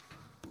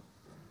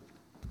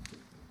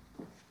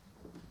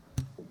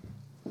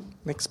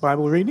Next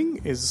Bible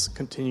reading is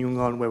continuing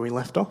on where we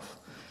left off,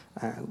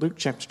 Luke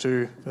chapter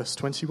 2, verse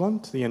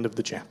 21 to the end of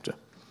the chapter.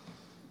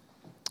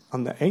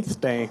 On the 8th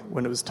day,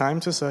 when it was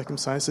time to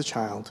circumcise the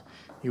child,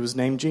 he was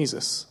named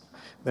Jesus,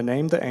 the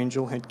name the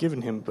angel had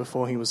given him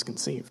before he was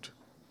conceived.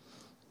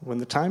 When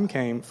the time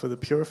came for the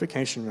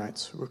purification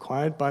rites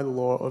required by the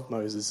law of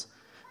Moses,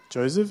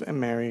 Joseph and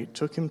Mary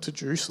took him to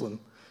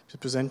Jerusalem to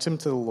present him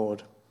to the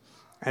Lord.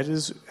 As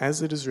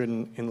it is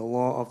written in the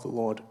law of the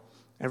Lord,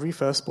 every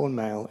firstborn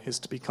male is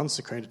to be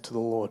consecrated to the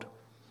Lord,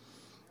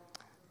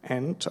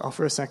 and to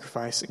offer a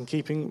sacrifice in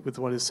keeping with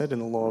what is said in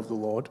the law of the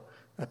Lord,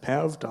 a pair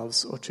of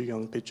doves or 2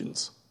 young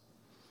pigeons.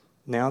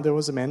 Now there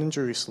was a man in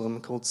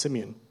Jerusalem called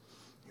Simeon,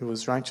 who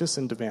was righteous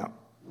and devout.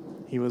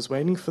 He was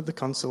waiting for the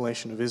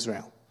consolation of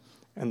Israel,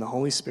 and the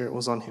Holy Spirit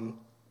was on him.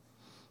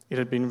 It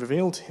had been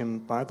revealed to him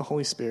by the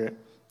Holy Spirit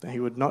that he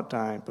would not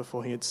die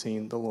before he had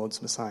seen the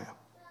Lord's Messiah.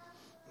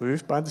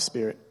 Moved by the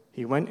Spirit,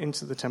 he went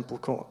into the temple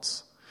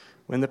courts.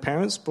 When the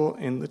parents brought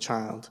in the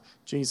child,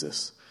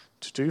 Jesus,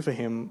 to do for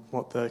him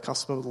what the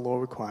custom of the law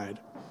required,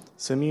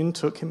 Simeon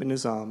took him in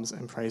his arms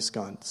and praised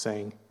God,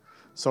 saying,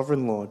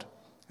 "Sovereign Lord,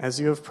 as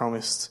you have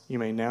promised, you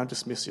may now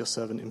dismiss your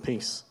servant in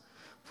peace.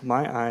 For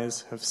my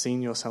eyes have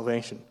seen your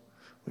salvation,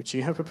 which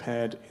you have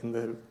prepared in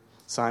the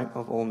sight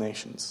of all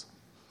nations,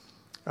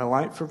 a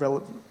light for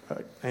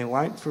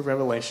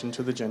revelation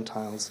to the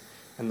Gentiles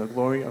and the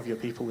glory of your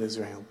people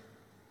Israel."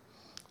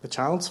 The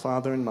child's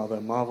father and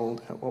mother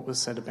marveled at what was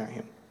said about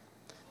him.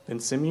 Then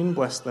Simeon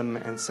blessed them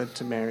and said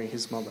to Mary,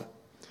 his mother,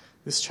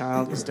 "This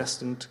child is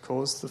destined to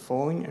cause the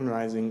falling and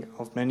rising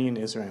of many in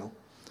Israel,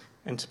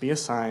 and to be a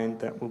sign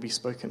that will be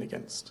spoken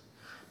against,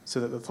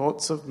 so that the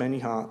thoughts of many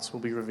hearts will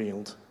be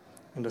revealed,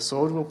 and a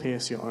sword will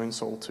pierce your own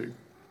soul too."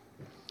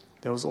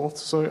 There was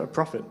also a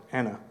prophet,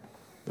 Anna,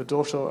 the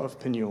daughter of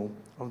Penuel,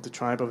 of the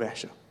tribe of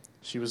Asher.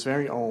 She was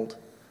very old.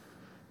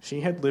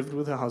 She had lived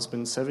with her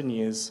husband 7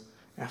 years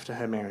after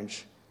her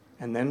marriage,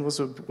 and then was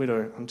a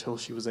widow until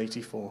she was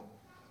 84.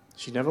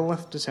 She never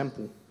left the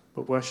temple,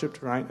 but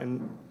worshipped night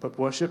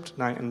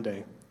and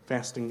day,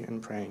 fasting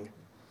and praying.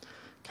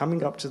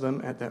 Coming up to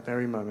them at that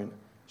very moment,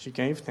 she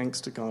gave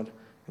thanks to God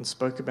and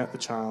spoke about the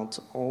child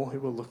to all who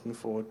were looking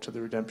forward to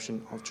the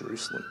redemption of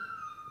Jerusalem.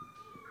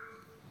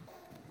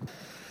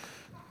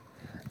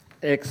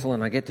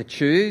 Excellent, I get to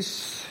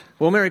choose.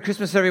 Well, Merry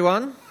Christmas,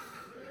 everyone.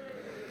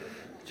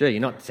 Gee, you're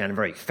not sounding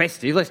very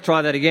festive. Let's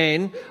try that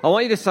again. I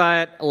want you to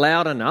say it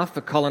loud enough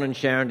for Colin and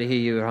Sharon to hear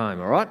you at home,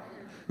 all right?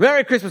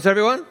 Merry Christmas,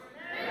 everyone.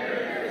 Merry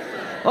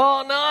Christmas.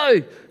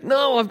 Oh,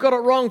 no, I've got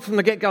it wrong from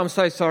the get-go. I'm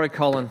so sorry,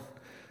 Colin.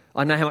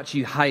 I know how much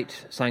you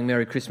hate saying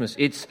Merry Christmas.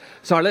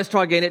 Let's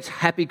try again. It's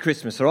Happy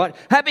Christmas, all right?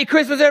 Happy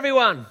Christmas,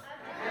 everyone.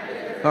 Happy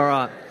Christmas. All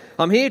right.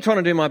 I'm here trying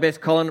to do my best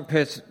Colin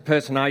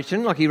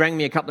impersonation. Like, he rang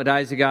me a couple of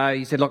days ago.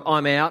 He said, "Look,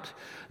 I'm out.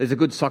 There's a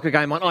good soccer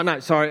game on." "Oh, no,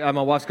 sorry,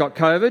 my wife's got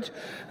COVID."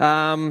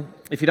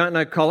 If you don't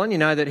know Colin, you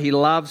know that he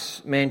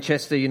loves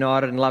Manchester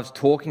United and loves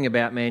talking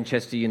about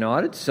Manchester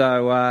United.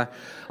 So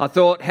I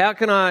thought, how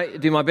can I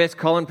do my best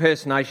Colin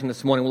impersonation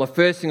this morning? Well, the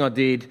first thing I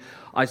did,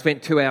 I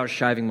spent 2 hours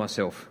shaving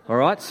myself. All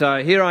right,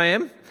 so here I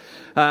am,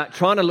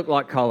 trying to look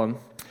like Colin.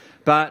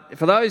 But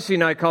for those who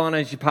know Colin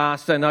as your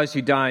pastor and those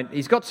who don't,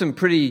 he's got some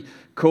pretty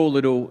cool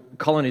little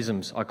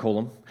Colinisms, I call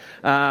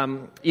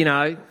them. You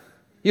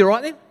all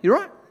right then? You all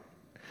right?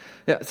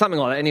 Yeah, something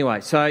like that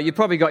anyway. So you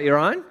probably got your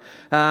own.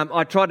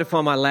 I tried to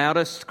find my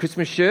loudest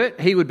Christmas shirt.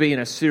 He would be in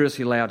a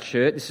seriously loud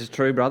shirt. This is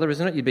true, brother,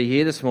 isn't it? You'd be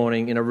here this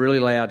morning in a really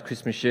loud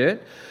Christmas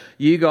shirt.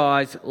 You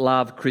guys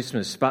love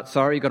Christmas, but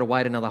sorry, you've got to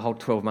wait another whole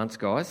 12 months,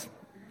 guys,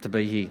 to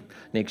be here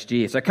next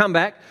year. So come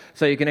back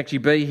so you can actually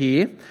be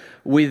here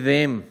with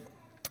them.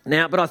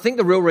 Now, but I think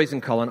the real reason,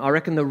 Colin, I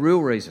reckon the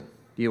real reason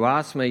you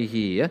asked me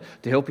here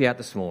to help you out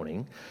this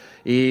morning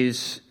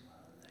is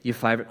your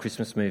favourite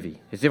Christmas movie.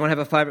 Does everyone have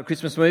a favourite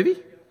Christmas movie?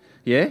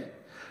 Yeah?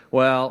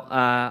 Well,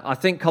 I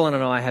think Colin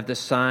and I have the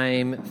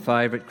same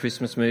favourite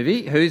Christmas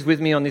movie. Who's with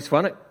me on this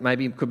one?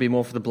 It could be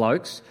more for the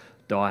blokes.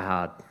 Die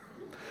Hard.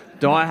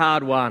 Die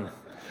Hard 1.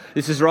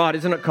 This is right,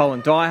 isn't it,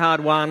 Colin? Die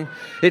Hard 1.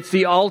 It's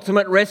the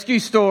ultimate rescue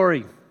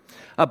story.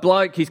 A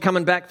bloke, he's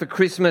coming back for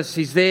Christmas,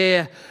 he's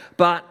there,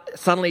 but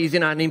suddenly he's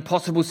in an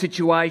impossible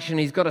situation.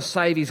 He's got to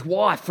save his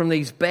wife from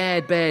these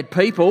bad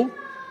people.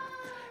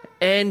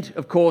 And,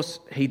 of course,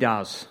 he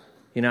does.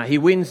 He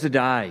wins the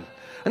day.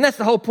 And that's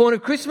the whole point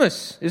of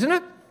Christmas, isn't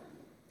it?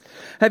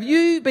 Have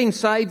you been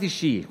saved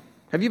this year?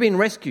 Have you been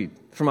rescued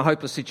from a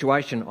hopeless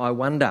situation, I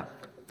wonder?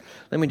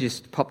 Let me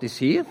just pop this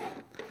here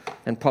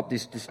and pop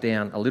this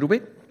down a little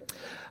bit.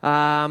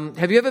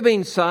 Have you ever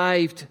been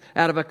saved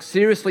out of a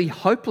seriously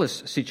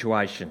hopeless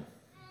situation?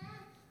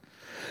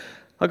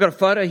 I've got a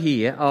photo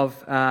here of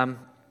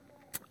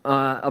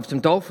some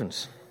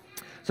dolphins.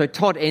 So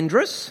Todd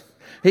Endress,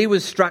 he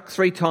was struck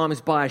 3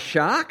 times by a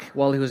shark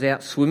while he was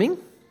out swimming,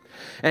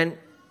 and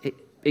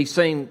he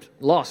seemed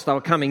lost. They were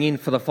coming in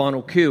for the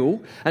final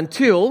kill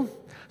until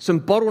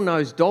some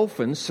bottlenose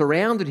dolphins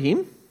surrounded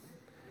him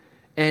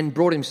and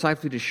brought him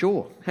safely to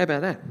shore. How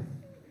about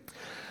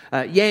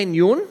that? Yan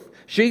Yun,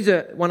 She's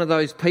one of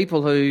those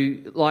people who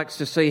likes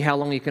to see how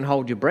long you can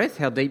hold your breath,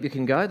 how deep you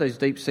can go, those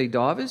deep sea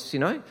divers,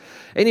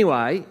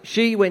 Anyway,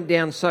 she went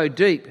down so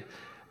deep,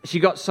 she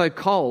got so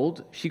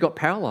cold, she got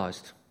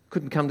paralysed,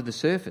 couldn't come to the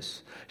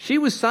surface. She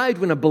was saved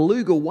when a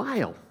beluga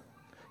whale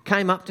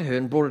came up to her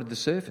and brought her to the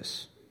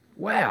surface.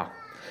 Wow.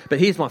 But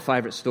here's my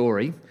favourite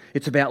story.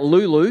 It's about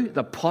Lulu,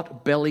 the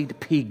pot-bellied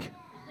pig.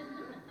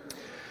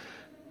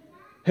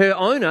 Her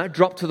owner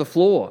dropped to the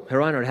floor.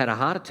 Her owner had had a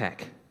heart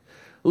attack.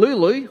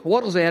 Lulu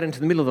waddles out into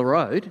the middle of the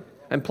road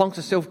and plonks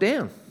herself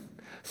down.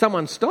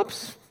 Someone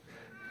stops.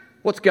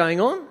 What's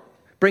going on?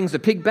 Brings the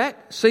pig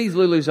back, sees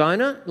Lulu's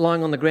owner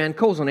lying on the ground,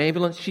 calls an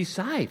ambulance. She's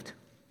saved.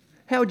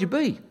 How would you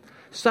be?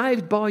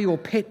 Saved by your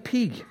pet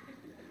pig.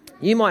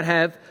 You might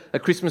have a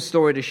Christmas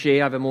story to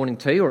share over morning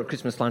tea or at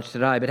Christmas lunch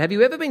today, but have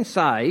you ever been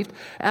saved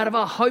out of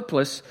a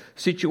hopeless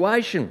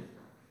situation?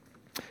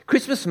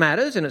 Christmas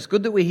matters, and it's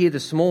good that we're here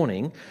this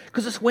morning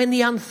because it's when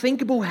the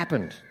unthinkable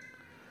happened.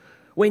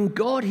 When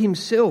God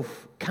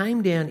himself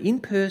came down in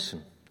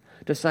person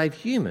to save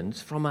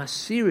humans from a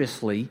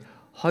seriously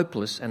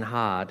hopeless and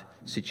hard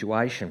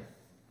situation.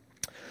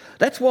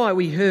 That's why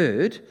we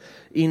heard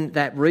in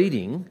that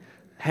reading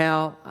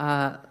how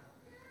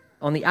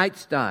on the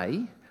 8th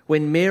day,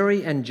 when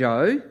Mary and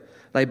Joe,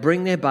 they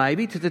bring their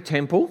baby to the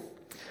temple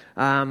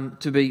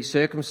to be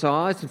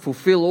circumcised and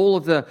fulfill all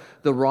of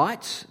the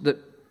rites that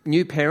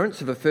new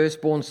parents of a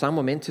firstborn son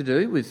were meant to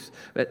do,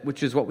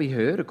 which is what we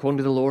heard according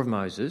to the law of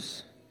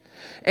Moses.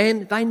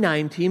 And they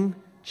named him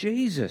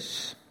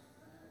Jesus.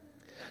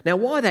 Now,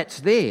 why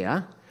that's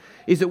there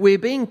is that we're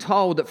being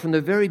told that from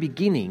the very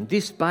beginning,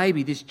 this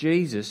baby, this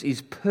Jesus,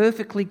 is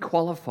perfectly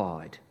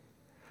qualified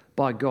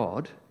by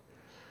God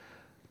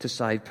to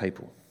save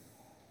people.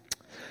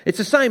 It's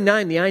the same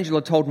name the angel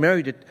had told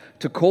Mary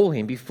to call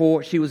him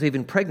before she was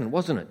even pregnant,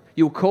 wasn't it?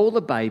 You'll call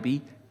the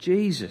baby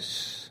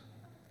Jesus.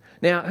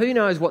 Now, who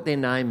knows what their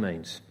name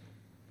means?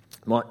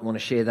 Might want to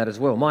share that as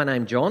well. My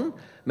name, John,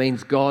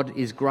 means God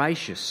is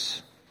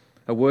gracious,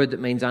 a word that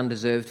means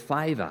undeserved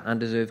favour,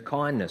 undeserved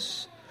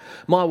kindness.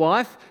 My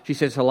wife, she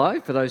says hello,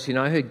 for those who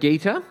know her,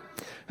 Geeta.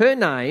 Her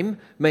name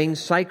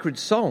means sacred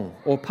song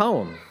or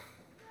poem.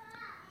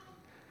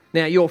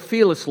 Now, your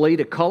fearless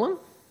leader, Colin,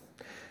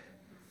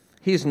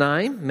 his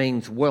name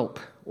means whelp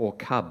or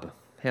cub.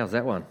 How's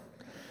that one?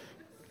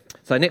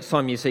 So next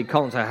time you see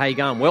Colin, say, "How you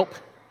going, whelp?"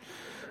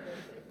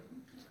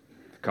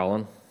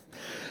 Colin.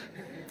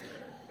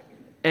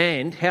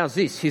 And how's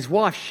this? His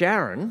wife,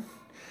 Sharon,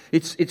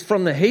 it's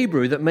from the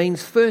Hebrew that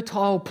means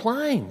fertile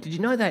plain. Did you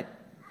know that,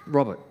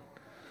 Robert?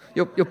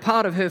 You're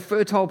part of her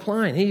fertile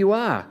plain. Here you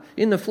are,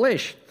 in the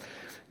flesh.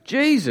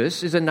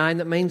 Jesus is a name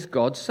that means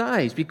God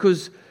saves,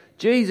 because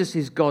Jesus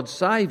is God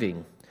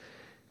saving.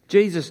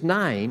 Jesus'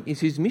 name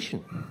is his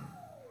mission.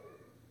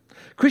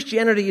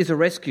 Christianity is a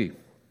rescue,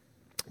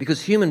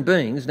 because human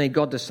beings need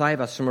God to save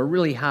us from a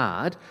really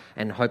hard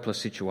and hopeless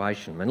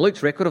situation. And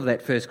Luke's record of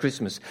that first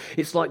Christmas,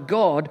 it's like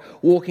God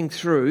walking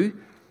through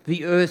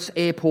the Earth's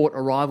airport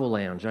arrival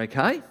lounge,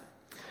 okay?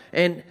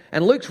 And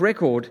Luke's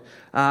record,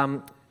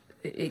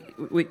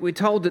 we're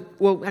told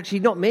that, well, actually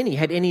not many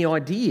had any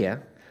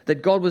idea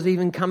that God was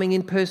even coming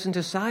in person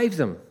to save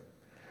them.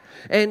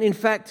 And in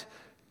fact,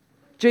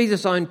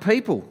 Jesus' own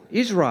people,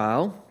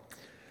 Israel,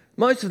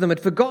 most of them had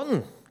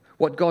forgotten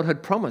what God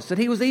had promised, that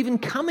he was even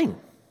coming.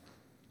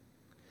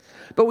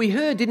 But we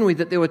heard, didn't we,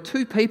 that there were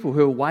two people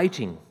who were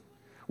waiting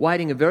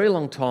a very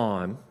long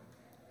time.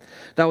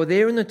 They were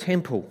there in the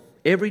temple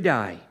every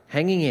day,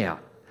 hanging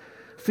out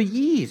for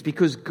years,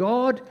 because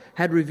God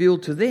had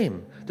revealed to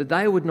them that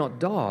they would not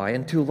die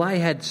until they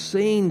had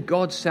seen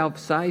God's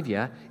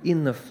self-saviour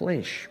in the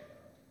flesh.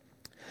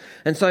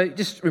 And so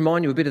just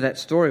remind you a bit of that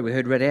story we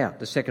heard read out,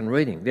 the second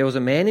reading. There was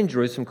a man in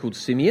Jerusalem called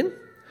Simeon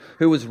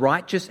who was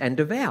righteous and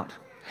devout.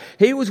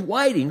 He was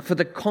waiting for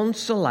the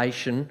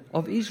consolation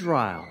of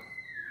Israel.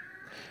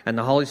 And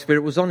the Holy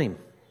Spirit was on him.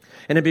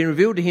 And it had been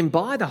revealed to him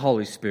by the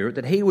Holy Spirit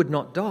that he would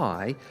not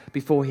die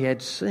before he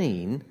had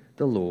seen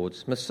the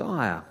Lord's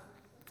Messiah.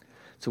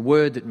 It's a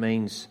word that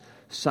means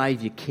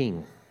Saviour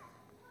King.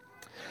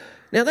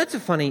 Now that's a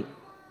funny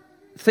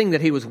thing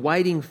that he was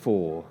waiting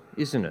for,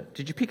 isn't it?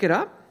 Did you pick it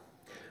up?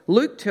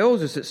 Luke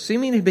tells us that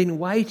Simeon had been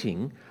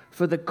waiting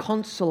for the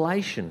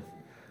consolation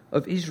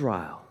of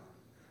Israel.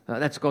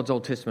 That's God's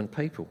Old Testament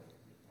people.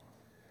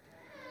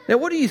 Now,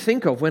 what do you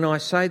think of when I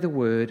say the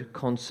word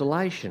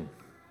consolation?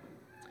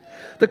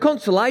 The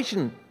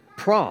consolation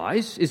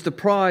prize is the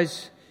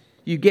prize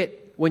you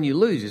get when you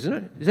lose, isn't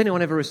it? Has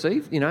anyone ever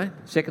received,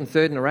 second,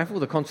 third in a raffle,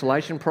 the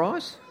consolation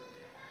prize?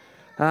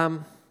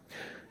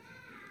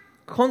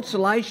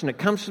 Consolation, it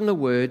comes from the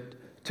word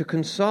to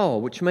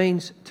console, which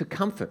means to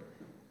comfort.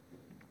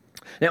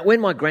 Now, when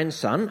my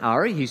grandson,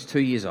 Ari, he's 2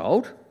 years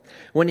old,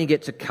 when he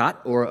gets a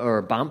cut or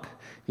a bump,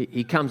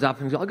 he comes up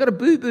and he's like, "I've got a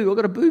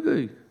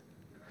boo-boo.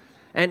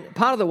 And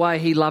part of the way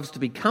he loves to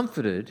be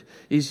comforted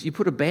is you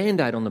put a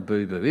Band-Aid on the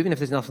boo-boo, even if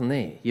there's nothing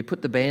there. You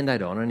put the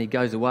Band-Aid on and he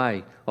goes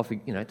away off,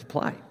 to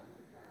play.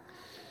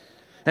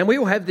 And we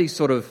all have these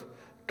sort of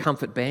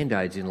comfort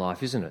Band-Aids in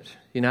life, isn't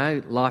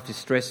it? Life is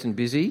stressed and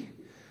busy.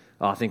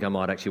 I think I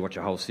might actually watch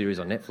a whole series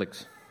on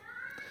Netflix.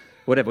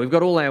 Whatever. We've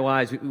got all our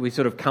ways. We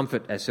sort of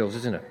comfort ourselves,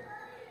 isn't it?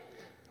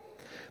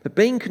 But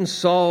being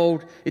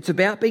consoled, it's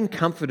about being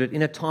comforted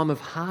in a time of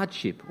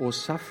hardship or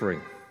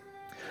suffering.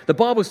 The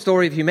Bible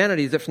story of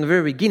humanity is that from the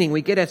very beginning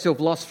we get ourselves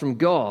lost from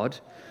God,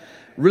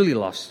 really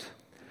lost,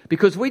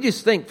 because we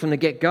just think from the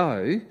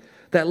get-go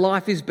that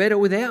life is better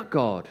without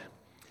God.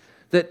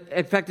 That,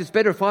 in fact, it's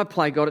better if I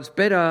play God. It's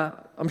better,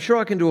 I'm sure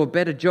I can do a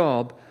better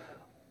job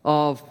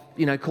of,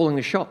 calling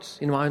the shots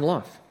in my own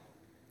life.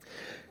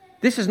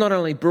 This has not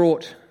only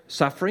brought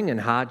suffering and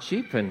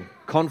hardship and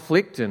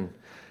conflict and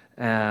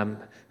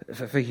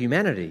for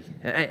humanity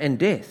and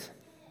death,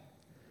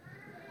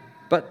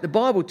 but the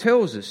Bible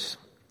tells us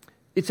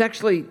it's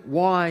actually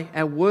why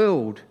our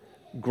world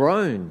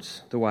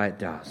groans the way it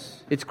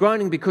does. It's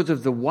groaning because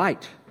of the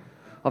weight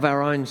of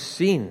our own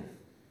sin,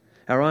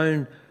 our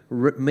own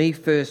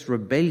me-first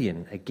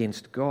rebellion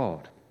against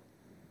God.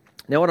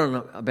 Now, I don't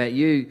know about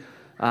you,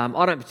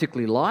 I don't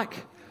particularly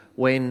like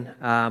when,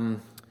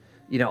 I'm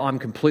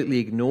completely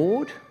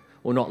ignored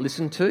or not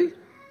listened to,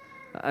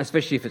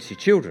 especially if it's your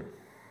children.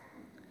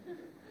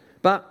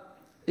 But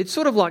it's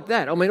sort of like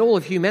that. I mean, all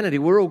of humanity,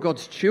 we're all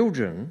God's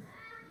children.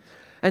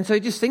 And so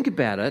just think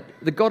about it,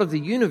 the God of the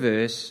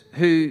universe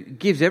who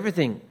gives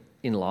everything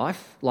in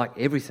life, like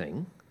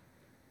everything,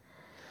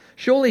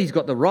 surely he's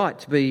got the right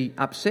to be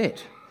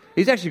upset.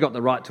 He's actually got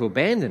the right to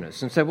abandon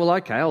us and say, well,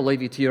 okay, I'll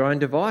leave you to your own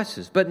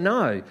devices. But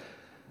no,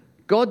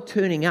 God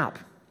turning up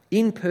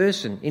in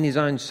person in his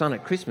own Son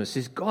at Christmas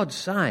is God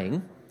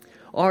saying,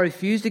 I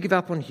refuse to give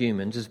up on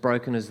humans as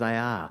broken as they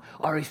are.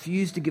 I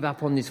refuse to give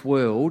up on this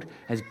world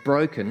as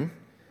broken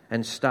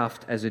and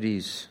stuffed as it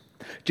is.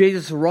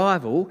 Jesus'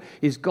 arrival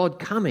is God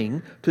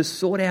coming to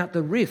sort out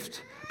the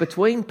rift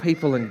between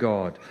people and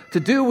God, to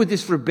deal with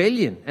this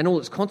rebellion and all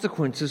its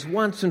consequences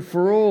once and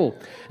for all.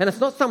 And it's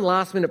not some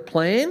last-minute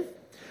plan,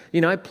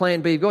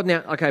 plan B of God.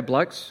 Now, okay,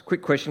 blokes,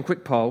 quick question,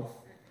 quick poll.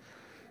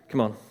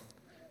 Come on.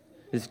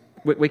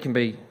 We can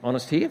be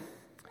honest here.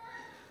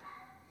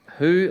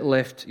 Who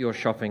left your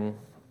shopping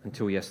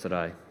until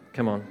yesterday?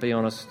 Come on, be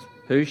honest.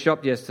 Who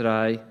shopped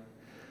yesterday?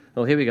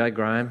 Well, here we go,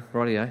 Graham.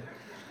 Rightio.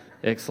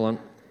 Excellent.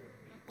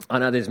 I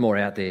know there's more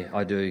out there.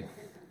 I do,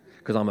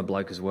 because I'm a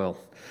bloke as well.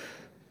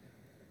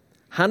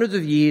 Hundreds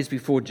of years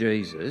before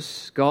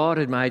Jesus, God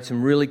had made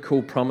some really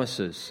cool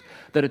promises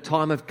that a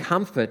time of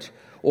comfort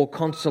or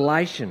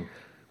consolation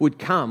would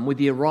come with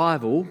the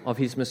arrival of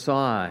his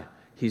Messiah,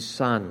 his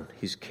Son,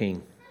 his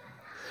King.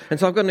 And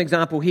so I've got an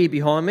example here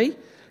behind me.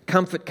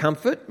 Comfort,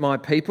 comfort, my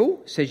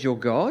people, says your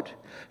God.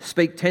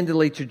 Speak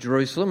tenderly to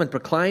Jerusalem and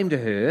proclaim to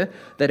her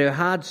that her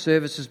hard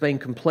service has been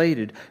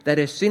completed, that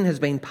her sin has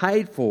been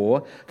paid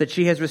for, that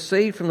she has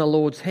received from the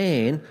Lord's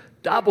hand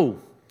double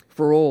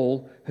for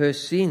all her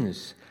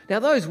sins. Now,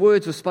 those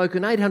words were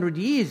spoken 800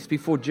 years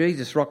before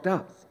Jesus rocked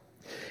up.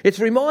 It's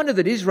a reminder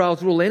that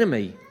Israel's real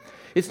enemy,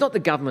 it's not the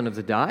government of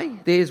the day.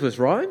 Theirs was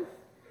Rome.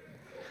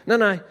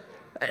 No.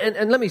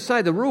 And let me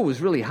say, the rule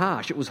was really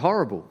harsh. It was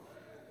horrible.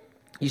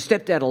 You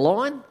stepped out of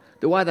line,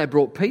 the way they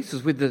brought peace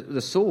was with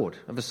the sword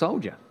of a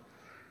soldier.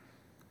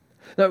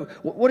 Now,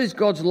 what is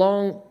God's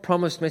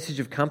long-promised message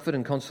of comfort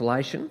and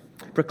consolation?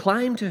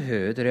 Proclaim to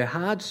her that her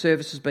hard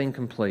service has been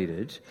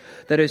completed,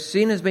 that her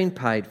sin has been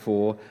paid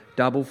for,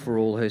 double for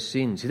all her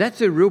sins. See, that's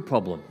her real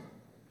problem.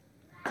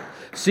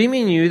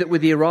 Simeon knew that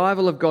with the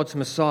arrival of God's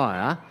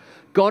Messiah,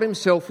 God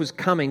himself was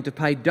coming to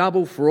pay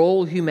double for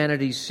all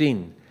humanity's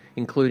sin,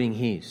 including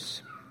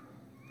his.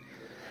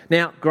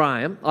 Now,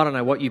 Graham, I don't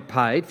know what you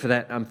paid for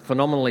that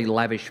phenomenally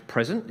lavish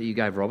present that you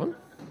gave Robin.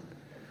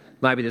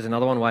 Maybe there's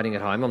another one waiting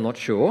at home, I'm not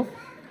sure.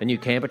 A new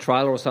camper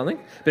trailer or something.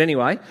 But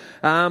anyway,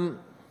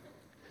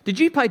 did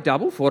you pay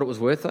double for what it was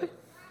worth though?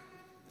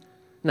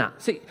 No.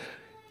 See,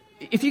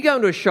 if you go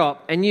into a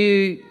shop and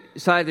you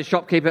say to the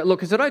shopkeeper,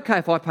 look, is it okay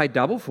if I pay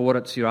double for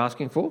what you're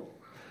asking for?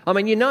 I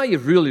mean,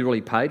 you've really,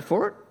 really paid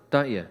for it,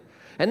 don't you?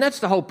 And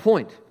that's the whole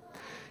point,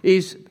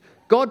 is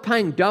God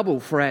paying double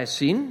for our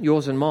sin,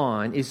 yours and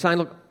mine, is saying,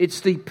 look,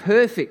 it's the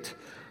perfect,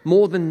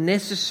 more than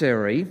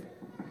necessary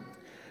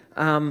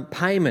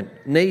payment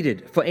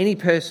needed for any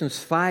person's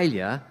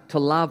failure to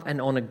love and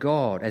honour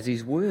God as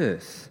his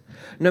worth.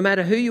 No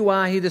matter who you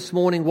are here this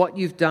morning, what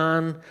you've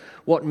done,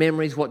 what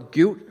memories, what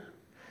guilt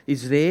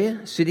is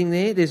there, sitting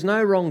there, there's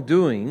no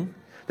wrongdoing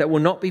that will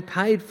not be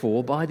paid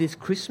for by this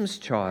Christmas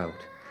child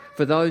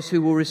for those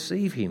who will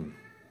receive him.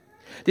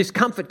 This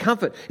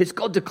comfort, it's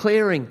God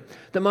declaring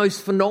the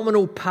most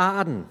phenomenal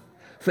pardon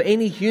for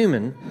any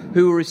human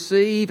who will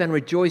receive and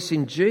rejoice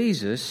in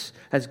Jesus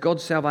as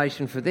God's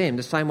salvation for them,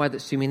 the same way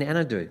that Simeon and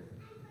Anna do.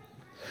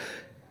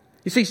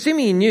 You see,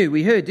 Simeon knew,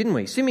 we heard, didn't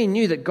we? Simeon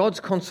knew that God's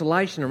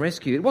consolation and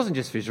rescue, it wasn't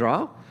just for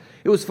Israel,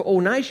 it was for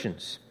all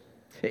nations.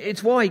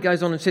 It's why he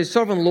goes on and says,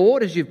 Sovereign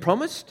Lord, as you've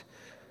promised,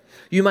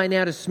 you may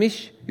now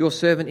dismiss your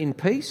servant in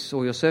peace,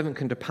 or your servant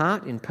can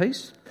depart in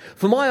peace.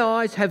 For my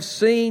eyes have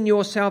seen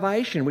your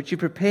salvation, which you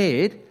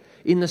prepared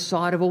in the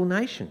sight of all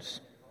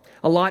nations.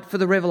 A light for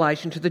the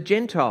revelation to the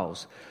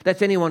Gentiles.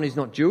 That's anyone who's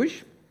not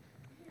Jewish.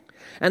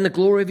 And the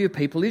glory of your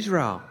people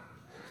Israel.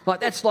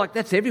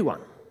 That's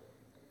everyone.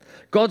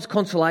 God's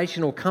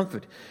consolation or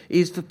comfort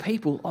is for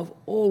people of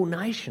all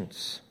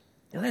nations.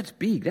 Now that's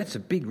big. That's a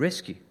big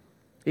rescue.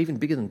 Even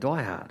bigger than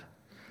Die Hard.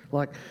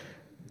 Like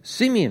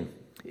Simeon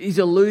is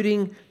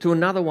alluding to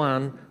another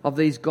one of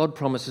these God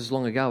promises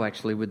long ago,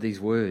 actually, with these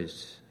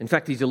words. In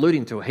fact, he's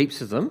alluding to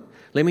heaps of them.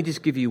 Let me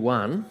just give you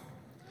one.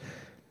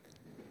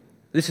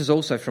 This is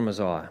also from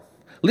Isaiah.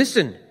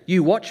 Listen,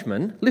 you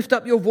watchmen, lift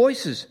up your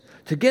voices.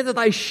 Together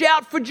they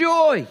shout for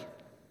joy.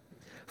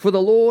 For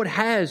the Lord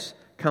has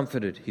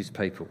comforted his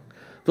people.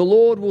 The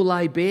Lord will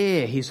lay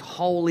bare his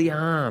holy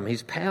arm,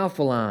 his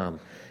powerful arm.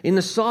 In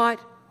the sight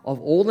of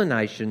all the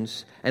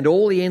nations and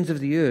all the ends of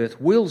the earth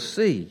will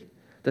see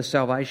the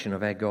salvation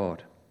of our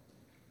God.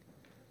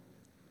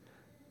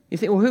 You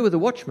think, well, who are the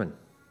watchmen?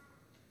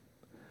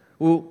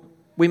 Well,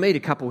 we meet a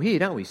couple here,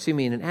 don't we?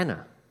 Simeon and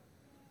Anna.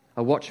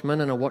 A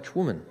watchman and a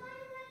watchwoman.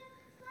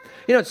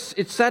 You know,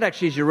 it's sad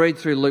actually as you read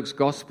through Luke's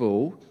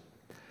Gospel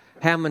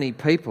how many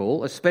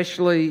people,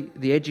 especially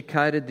the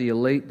educated, the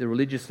elite, the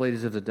religious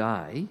leaders of the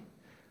day,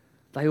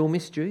 they all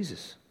miss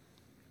Jesus.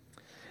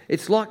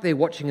 It's like they're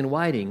watching and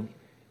waiting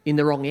in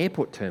the wrong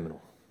airport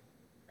terminal.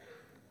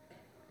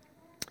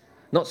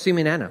 Not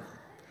Simeon and Anna.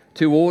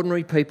 Two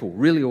ordinary people,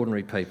 really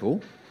ordinary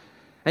people.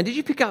 And did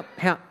you pick up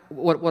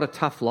what a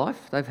tough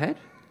life they've had?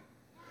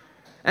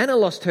 Anna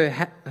lost her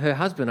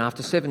husband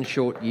after 7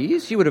 short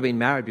years. She would have been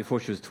married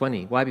before she was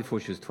 20, way before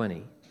she was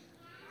 20.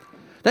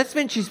 That's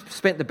meant she's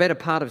spent the better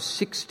part of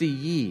 60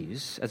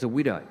 years as a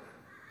widow.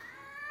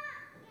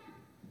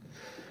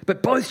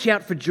 But both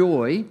shout for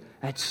joy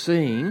at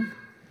seeing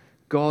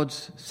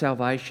God's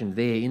salvation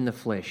there in the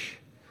flesh,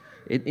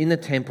 in the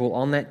temple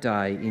on that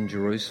day in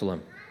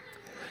Jerusalem.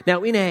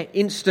 Now, in our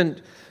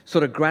instant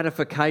sort of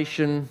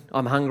gratification,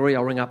 I'm hungry,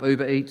 I'll ring up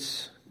Uber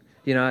Eats,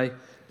 you know,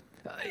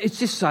 it's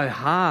just so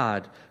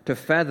hard to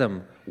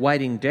fathom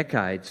waiting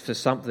decades for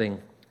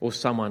something or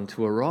someone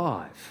to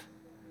arrive.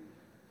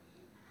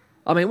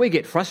 I mean, we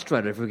get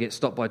frustrated if we get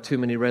stopped by too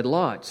many red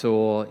lights,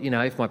 or, you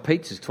know, if my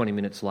pizza's 20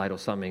 minutes late or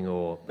something,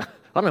 or I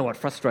don't know what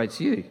frustrates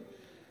you.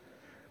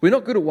 We're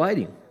not good at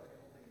waiting.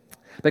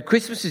 But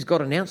Christmas is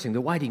God announcing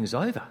the waiting is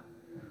over.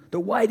 The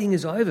waiting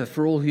is over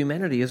for all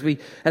humanity. As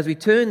we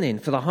turn then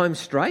for the home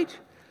straight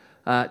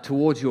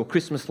towards your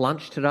Christmas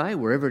lunch today,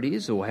 wherever it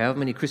is, or however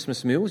many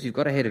Christmas meals you've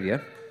got ahead of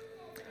you,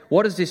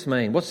 what does this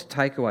mean? What's the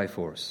takeaway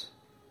for us?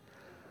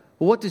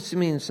 Well, what does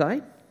Simeon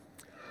say?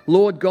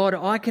 Lord God,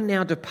 I can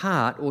now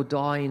depart or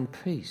die in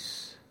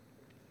peace,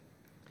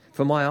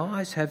 for my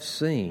eyes have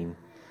seen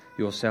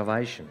your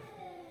salvation.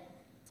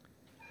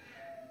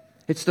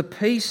 It's the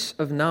peace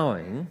of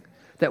knowing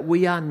that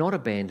we are not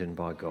abandoned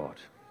by God,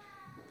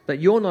 that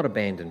you're not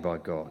abandoned by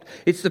God.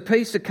 It's the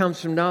peace that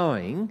comes from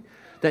knowing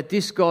that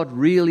this God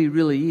really,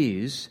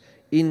 really is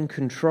in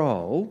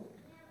control,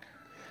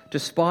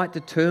 despite the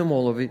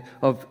turmoil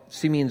of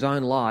Simeon's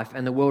own life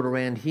and the world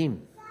around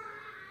him.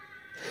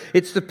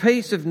 It's the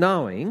peace of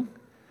knowing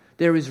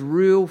there is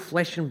real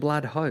flesh and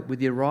blood hope with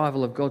the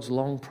arrival of God's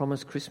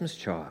long-promised Christmas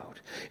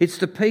child. It's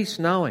the peace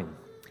knowing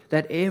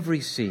that every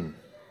sin,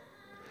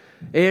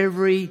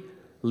 every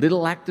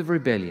little act of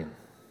rebellion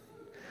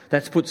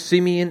that's put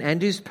Simeon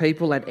and his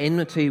people at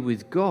enmity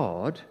with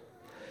God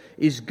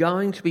is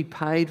going to be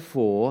paid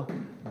for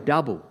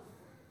double,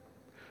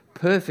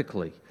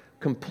 perfectly,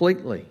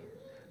 completely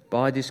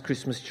by this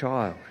Christmas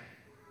child.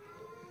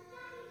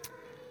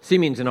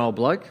 Simeon's an old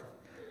bloke.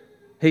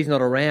 He's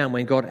not around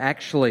when God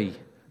actually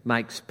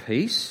makes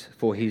peace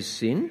for his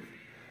sin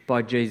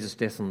by Jesus'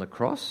 death on the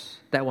cross.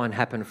 That won't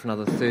happen for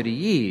another 30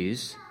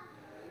 years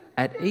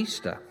at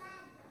Easter.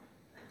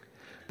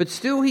 But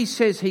still he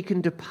says he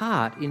can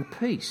depart in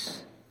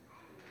peace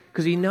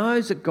because he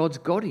knows that God's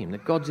got him,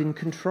 that God's in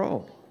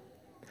control.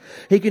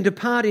 He can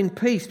depart in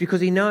peace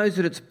because he knows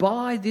that it's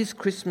by this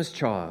Christmas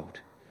child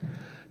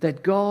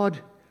that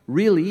God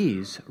really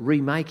is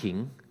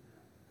remaking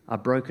a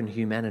broken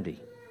humanity,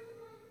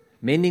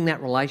 mending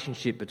that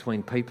relationship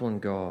between people and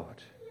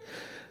God.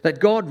 That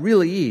God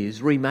really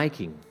is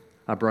remaking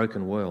a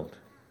broken world.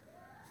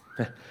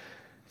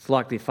 It's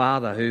like the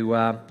father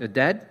a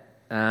dad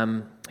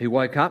who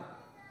woke up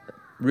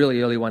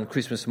really early one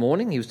Christmas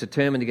morning. He was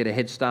determined to get a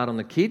head start on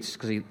the kids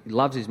because he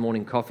loves his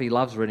morning coffee,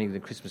 loves reading the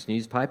Christmas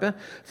newspaper.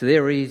 So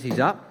there he is, he's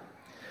up.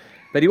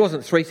 But he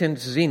wasn't 3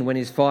 sentences in when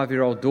his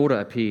 5-year-old daughter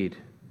appeared.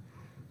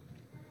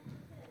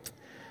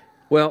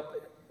 Well,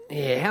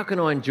 yeah, how can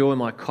I enjoy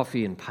my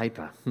coffee and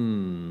paper?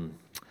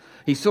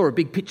 He saw a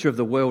big picture of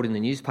the world in the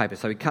newspaper,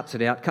 so he cuts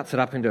it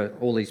up into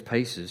all these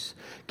pieces,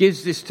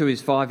 gives this to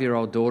his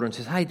 5-year-old daughter and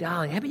says, hey,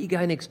 darling, how about you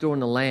go next door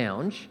in the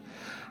lounge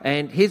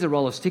and here's a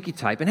roll of sticky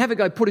tape and have a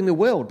go putting the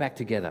world back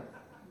together.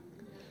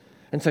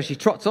 And so she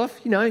trots off,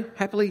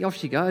 happily off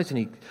she goes, and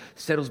he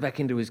settles back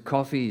into his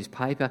coffee, his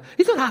paper.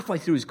 He's not halfway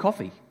through his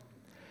coffee.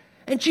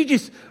 And she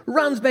just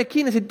runs back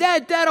in and said,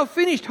 Dad, I've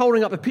finished,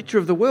 holding up a picture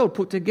of the world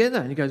put together.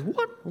 And he goes,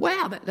 what?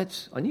 Wow,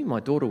 I knew my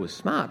daughter was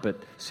smart,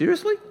 but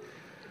seriously?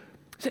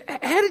 So,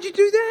 how did you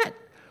do that?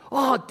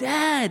 Oh,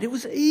 Dad, it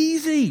was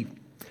easy.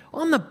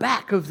 On the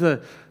back of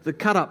the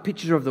cut-up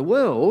picture of the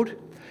world,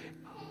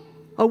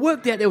 I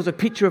worked out there was a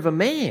picture of a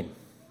man.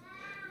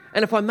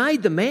 And if I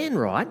made the man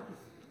right,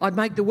 I'd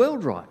make the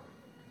world right.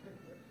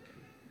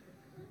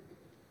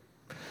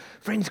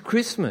 Friends, at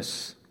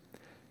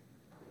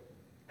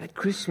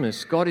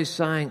Christmas, God is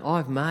saying,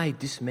 I've made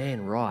this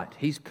man right.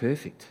 He's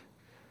perfect.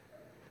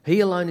 He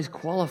alone is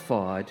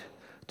qualified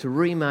to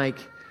remake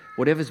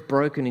whatever's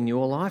broken in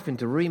your life and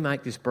to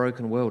remake this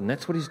broken world. And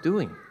that's what he's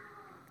doing.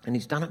 And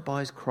he's done it by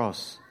his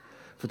cross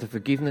for the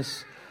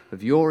forgiveness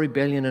of your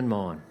rebellion and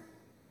mine.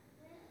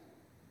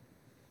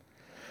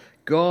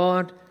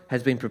 God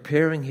has been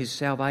preparing his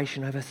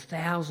salvation over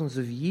thousands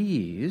of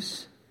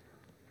years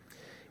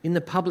in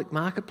the public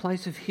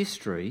marketplace of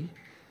history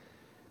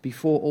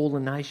before all the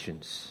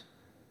nations.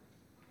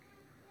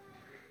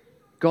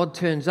 God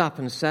turns up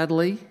and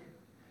sadly,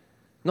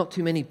 not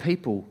too many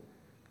people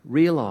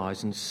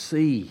realise and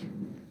see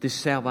this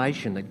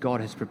salvation that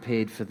God has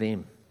prepared for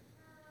them.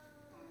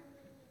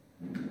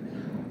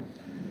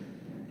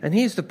 And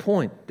here's the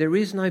point. There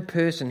is no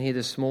person here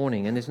this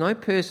morning, and there's no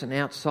person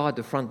outside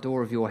the front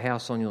door of your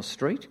house on your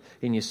street,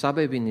 in your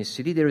suburb, in this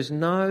city. There is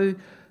no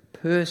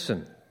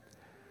person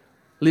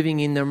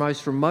living in the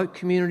most remote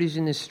communities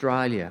in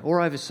Australia,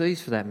 or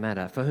overseas for that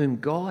matter, for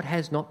whom God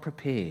has not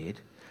prepared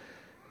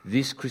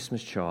this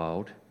Christmas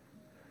child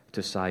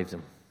to save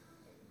them.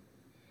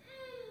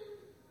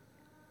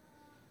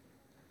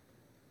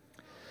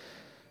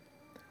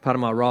 Part of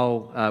my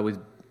role with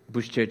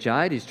Bush Church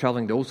Aid is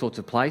travelling to all sorts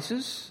of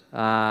places.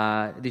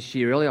 This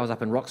year earlier I was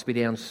up in Roxby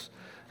Downs,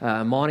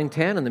 a mining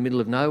town in the middle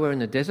of nowhere in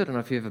the desert. I don't know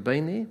if you've ever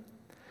been there.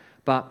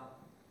 But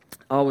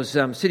I was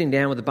sitting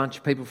down with a bunch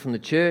of people from the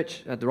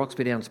church at the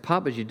Roxby Downs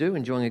pub, as you do,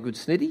 enjoying a good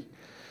snitty,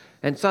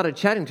 and started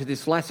chatting to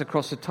this lass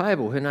across the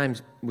table. Her name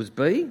was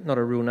B, not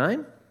a real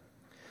name.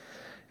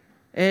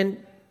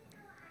 And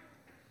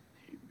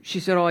she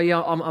said, oh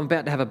yeah, I'm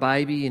about to have a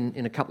baby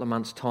in a couple of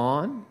months'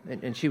 time.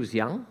 And she was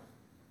young.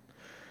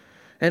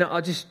 And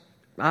I just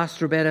asked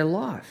her about her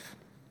life.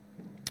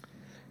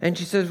 And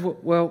she says,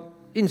 well,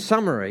 in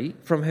summary,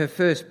 from her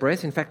first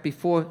breath, in fact,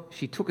 before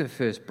she took her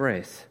first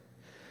breath,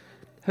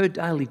 her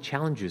daily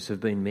challenges have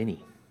been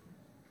many.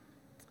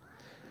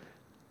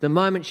 The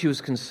moment she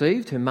was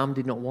conceived, her mum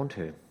did not want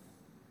her.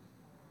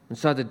 And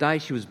so the day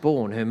she was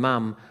born, her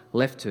mum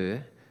left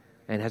her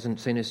and hasn't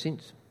seen her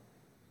since.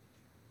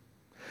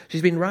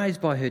 She's been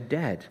raised by her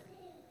dad.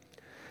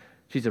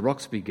 She's a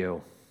Roxby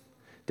girl.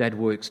 Dad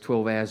works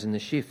 12 hours in the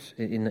shift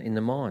in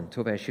the mine,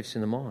 12-hour shifts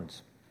in the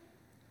mines.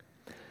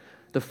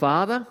 The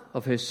father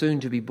of her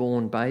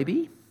soon-to-be-born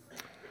baby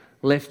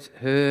left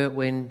her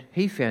when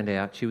he found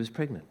out she was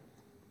pregnant.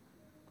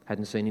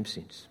 Hadn't seen him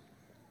since.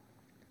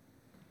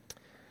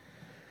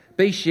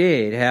 B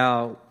shared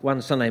how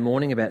one Sunday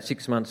morning about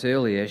 6 months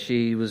earlier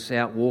she was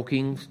out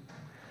walking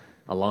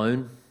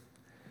alone.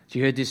 She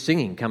heard this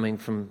singing coming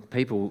from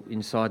people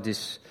inside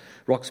this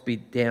Roxby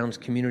Downs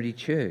community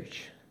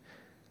church.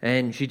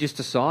 And she just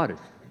decided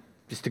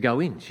just to go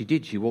in. She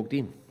did. She walked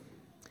in.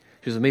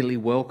 She was immediately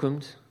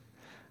welcomed.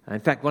 In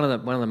fact, one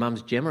of the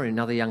mums, Gemma,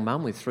 another young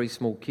mum with 3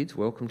 small kids,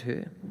 welcomed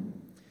her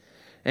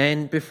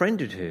and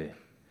befriended her.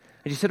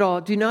 And she said, oh,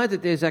 do you know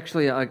that there's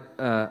actually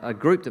a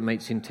group that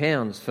meets in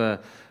towns for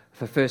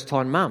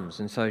first-time mums?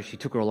 And so she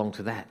took her along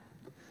to that.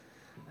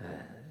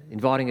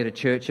 Inviting her to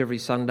church every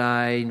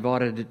Sunday,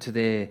 invited her to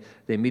their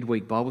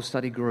midweek Bible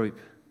study group.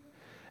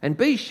 And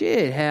B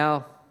shared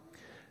how,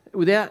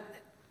 without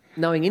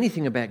knowing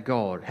anything about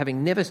God,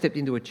 having never stepped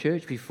into a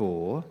church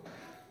before,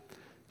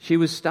 she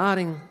was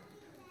starting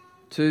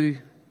to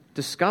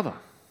discover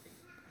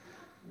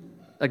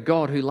a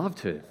God who loved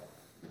her,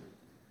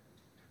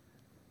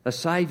 a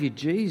Saviour,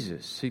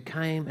 Jesus, who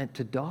came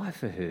to die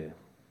for her,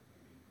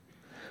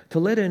 to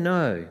let her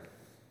know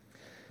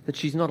that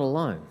she's not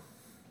alone,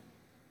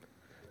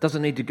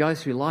 doesn't need to go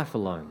through life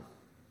alone,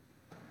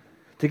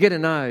 to get to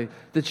know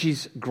that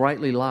she's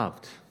greatly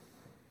loved,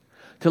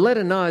 to let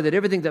her know that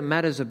everything that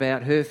matters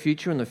about her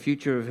future and the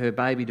future of her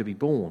baby to be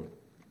born,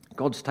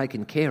 God's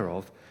taken care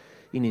of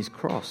in his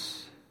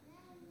cross,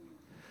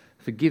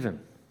 forgiven.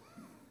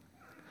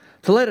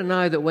 To let her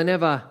know that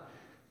whenever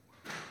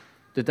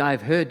the day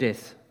of her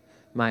death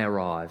may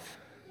arrive,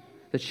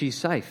 that she's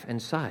safe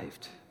and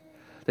saved,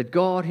 that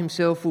God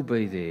himself will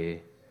be there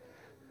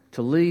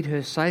to lead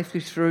her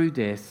safely through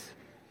death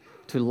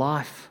to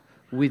life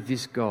with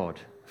this God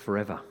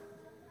forever.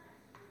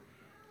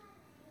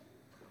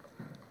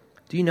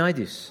 Do you know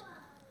this?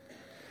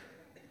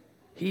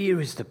 Here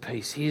is the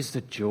peace, here's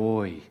the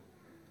joy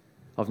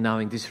of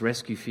knowing this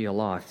rescue for your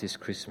life this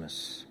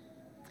Christmas.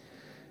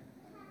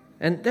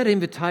 And that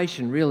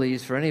invitation really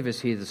is for any of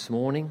us here this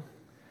morning.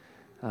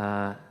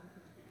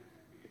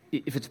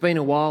 If it's been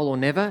a while or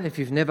never, if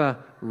you've never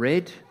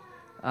read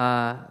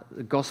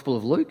the Gospel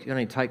of Luke, it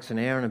only takes an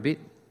hour and a bit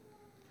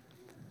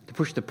to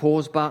push the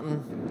pause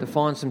button, to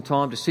find some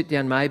time to sit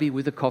down maybe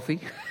with a coffee,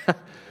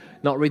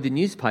 not read the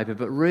newspaper,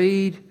 but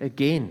read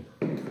again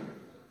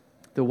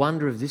the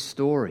wonder of this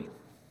story.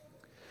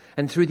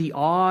 And through the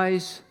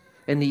eyes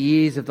and the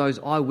ears of those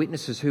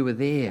eyewitnesses who were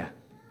there,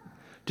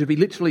 to be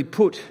literally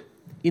put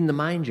in the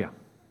manger,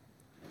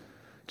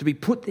 to be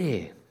put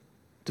there,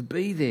 to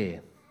be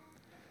there,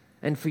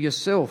 and for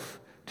yourself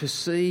to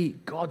see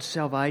God's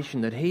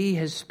salvation that he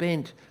has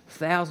spent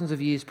thousands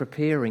of years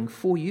preparing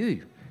for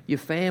you, your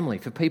family,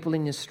 for people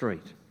in your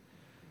street.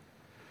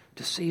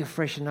 To see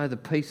afresh and know the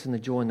peace and the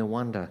joy and the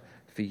wonder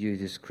for you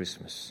this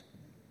Christmas.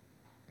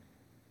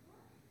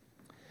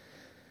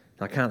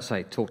 I can't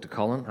say talk to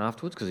Colin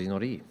afterwards because he's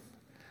not here.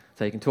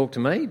 So you can talk to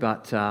me,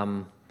 but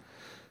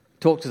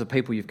talk to the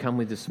people you've come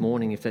with this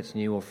morning if that's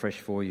new or fresh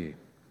for you.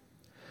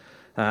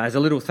 As a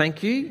little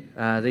thank you,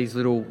 these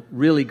little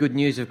really good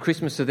news of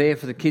Christmas are there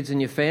for the kids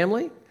and your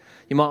family.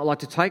 You might like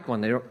to take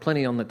one. There are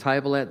plenty on the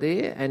table out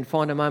there and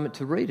find a moment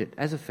to read it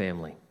as a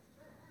family.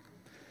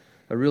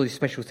 A really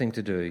special thing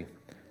to do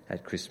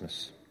at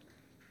Christmas.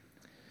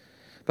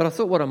 But I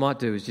thought what I might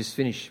do is just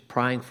finish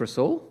praying for us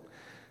all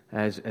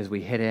as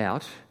we head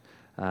out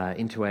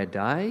into our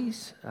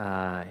days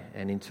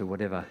and into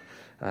whatever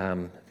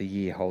the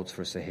year holds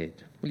for us ahead.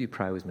 Will you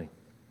pray with me?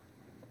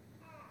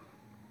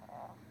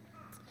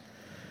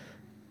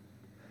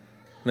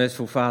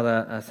 Merciful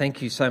Father,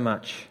 thank you so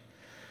much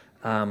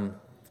for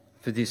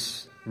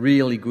this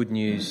really good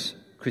news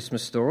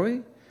Christmas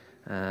story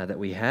that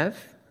we have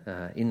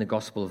in the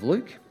Gospel of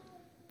Luke,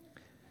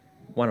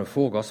 one of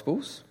 4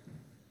 Gospels.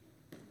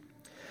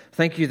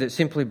 Thank you that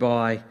simply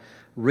by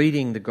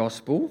reading the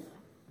Gospel,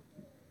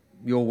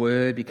 your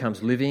word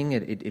becomes living,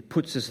 it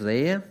puts us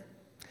there,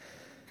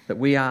 that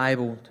we are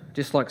able,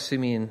 just like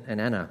Simeon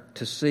and Anna,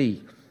 to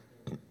see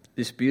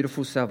this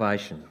beautiful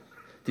salvation,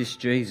 this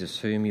Jesus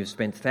whom you've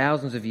spent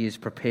thousands of years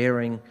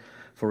preparing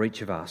for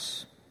each of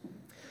us,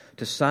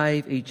 to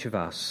save each of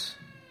us,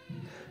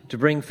 to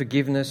bring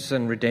forgiveness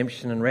and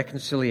redemption and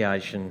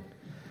reconciliation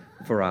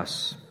for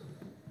us,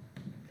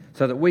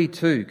 so that we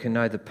too can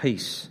know the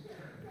peace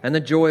and the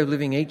joy of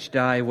living each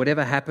day,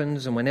 whatever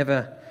happens and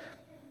whenever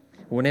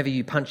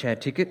you punch our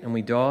ticket and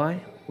we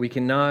die, we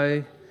can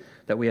know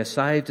that we are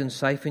saved and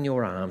safe in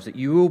your arms, that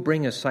you will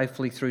bring us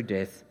safely through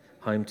death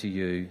home to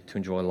you to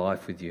enjoy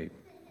life with you.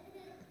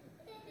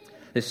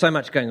 There's so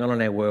much going on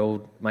in our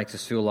world, makes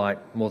us feel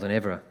like more than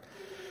ever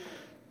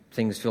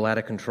things feel out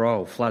of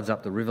control. Floods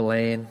up the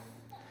Riverland.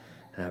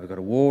 We've got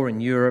a war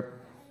in Europe.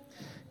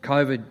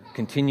 COVID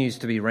continues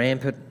to be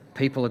rampant.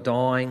 People are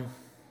dying.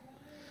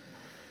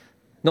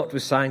 Not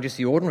just saying just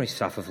the ordinary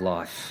stuff of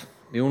life.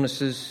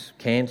 Illnesses,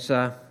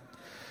 cancer,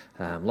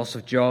 loss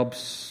of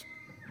jobs,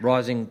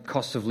 rising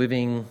costs of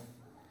living.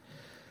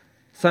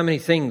 So many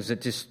things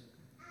that just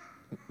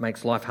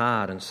makes life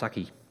hard and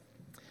sucky.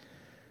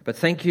 But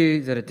thank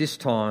you that at this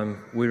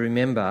time we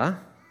remember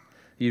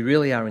you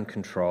really are in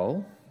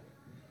control,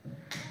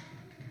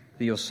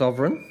 that you're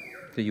sovereign,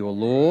 that you're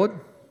Lord,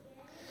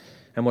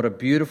 and what a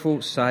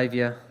beautiful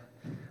Saviour,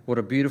 what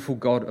a beautiful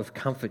God of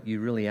comfort you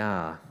really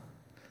are.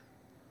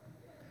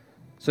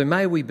 So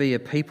may we be a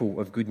people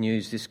of good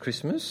news this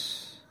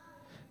Christmas.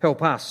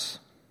 Help us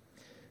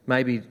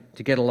maybe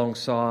to get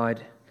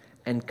alongside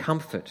and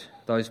comfort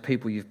those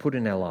people you've put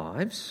in our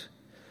lives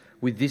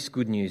with this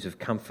good news of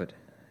comfort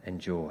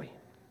and joy.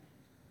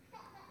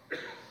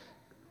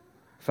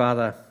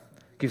 Father,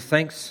 give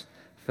thanks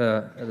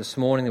for this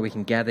morning that we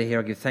can gather here.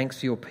 I give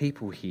thanks for your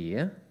people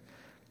here.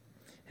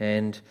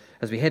 And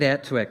as we head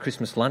out to our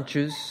Christmas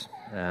lunches,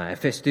 our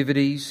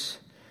festivities,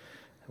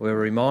 we're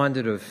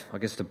reminded of, I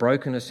guess, the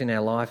brokenness in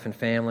our life and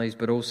families,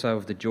 but also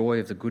of the joy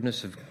of the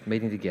goodness of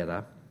meeting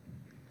together.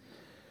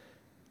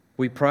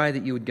 We pray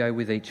that you would go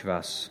with each of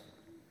us.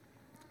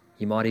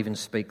 You might even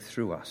speak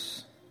through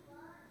us.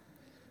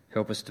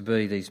 Help us to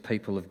be these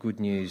people of good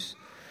news,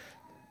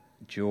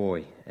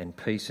 joy and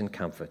peace and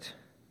comfort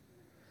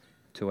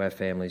to our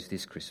families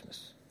this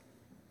Christmas.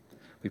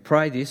 We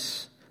pray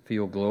this for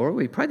your glory.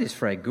 We pray this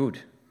for our good.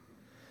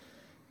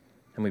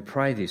 And we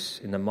pray this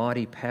in the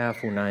mighty,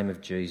 powerful name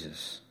of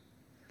Jesus.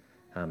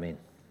 Amen.